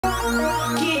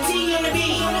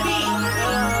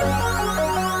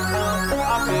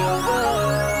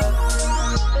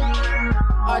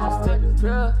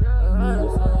I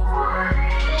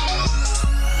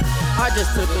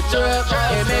just took a trip,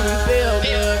 it made me feel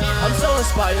good. I'm so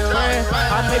inspiring,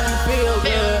 I make you feel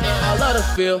good. I love to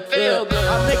feel good.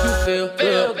 I make you feel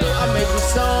good. I make you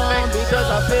song because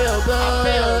I feel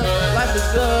good. Life is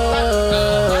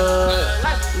good,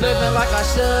 living like I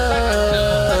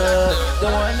should,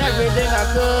 doing everything I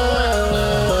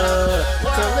could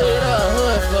to lead the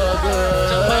hood for good.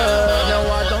 No,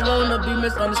 I don't wanna be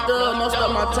misunderstood. Most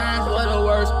of my times were the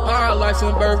worst. Hard lives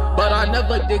in birth, but I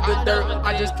never did the dirt.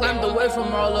 I just climbed away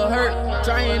from all the hurt,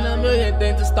 trying a million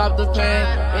things to stop the pain.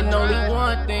 And only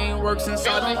one thing works since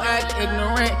I don't act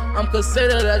ignorant. I'm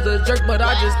considered as a jerk, but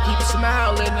I just keep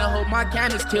smiling and hope my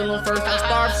cannons kill 'em first. I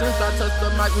starved since I touched the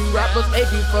mic. We rappers ate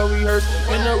before we rehearse.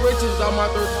 And the riches on my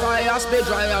thirst fire, I spit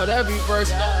dry out every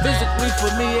verse. Physically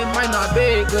for me it might not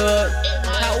be good,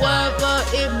 however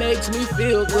it makes me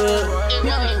feel good.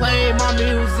 People claim my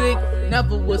music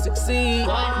never will succeed.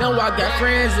 Now I got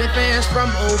friends and fans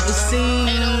from overseas.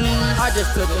 I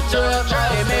just took a trip,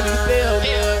 it made me feel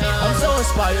good. I'm so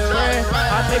inspiring,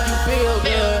 I make you feel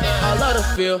good. I love to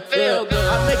feel good.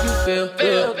 I make you feel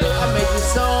good. I make you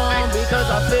song because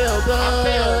I feel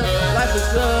good. Life is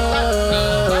good,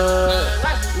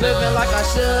 living like I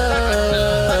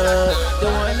should,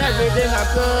 doing everything I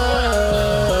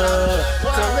could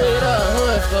to lead the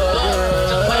hood for good.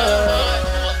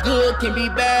 Good can be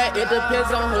bad, it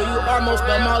depends on who you are. Most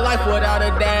of my life without a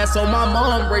dad, so my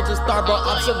mom raised a star, but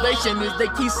observation is the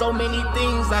key. So many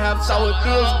things I have, so it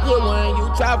feels good when you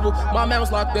travel. My man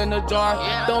was locked in a jar.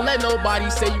 Don't let nobody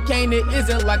say you can't, it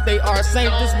isn't like they are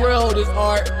saint. This world is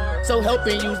art, so help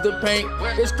and use the paint.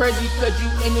 It's crazy cause you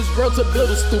in this world to build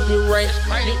a stupid rank.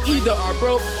 You either are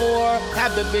broke or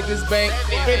have the biggest bank.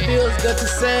 It feels good to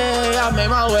say I made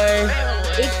my way.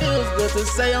 It feels good to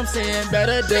say I'm seeing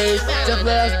better days. Just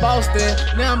left Boston,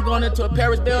 now I'm going into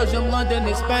Paris, Belgium, London,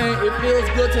 and Spain. It feels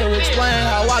good to explain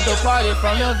how I departed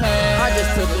from the pain. I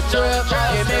just took a trip,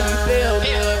 it made me feel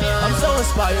good. I'm so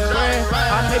inspiring,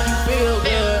 I make you feel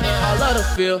good. I love to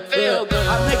feel good.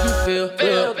 I make you feel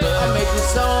good. I make you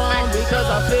song because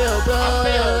I feel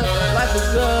good. Life is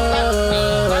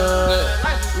good,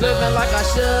 living like I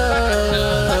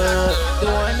should,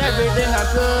 doing everything I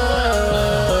could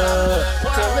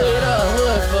to lead the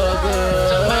hood for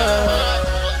good.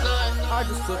 I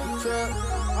just took a trip,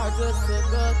 I just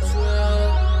took a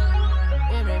trip.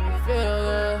 It made me feel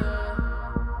good.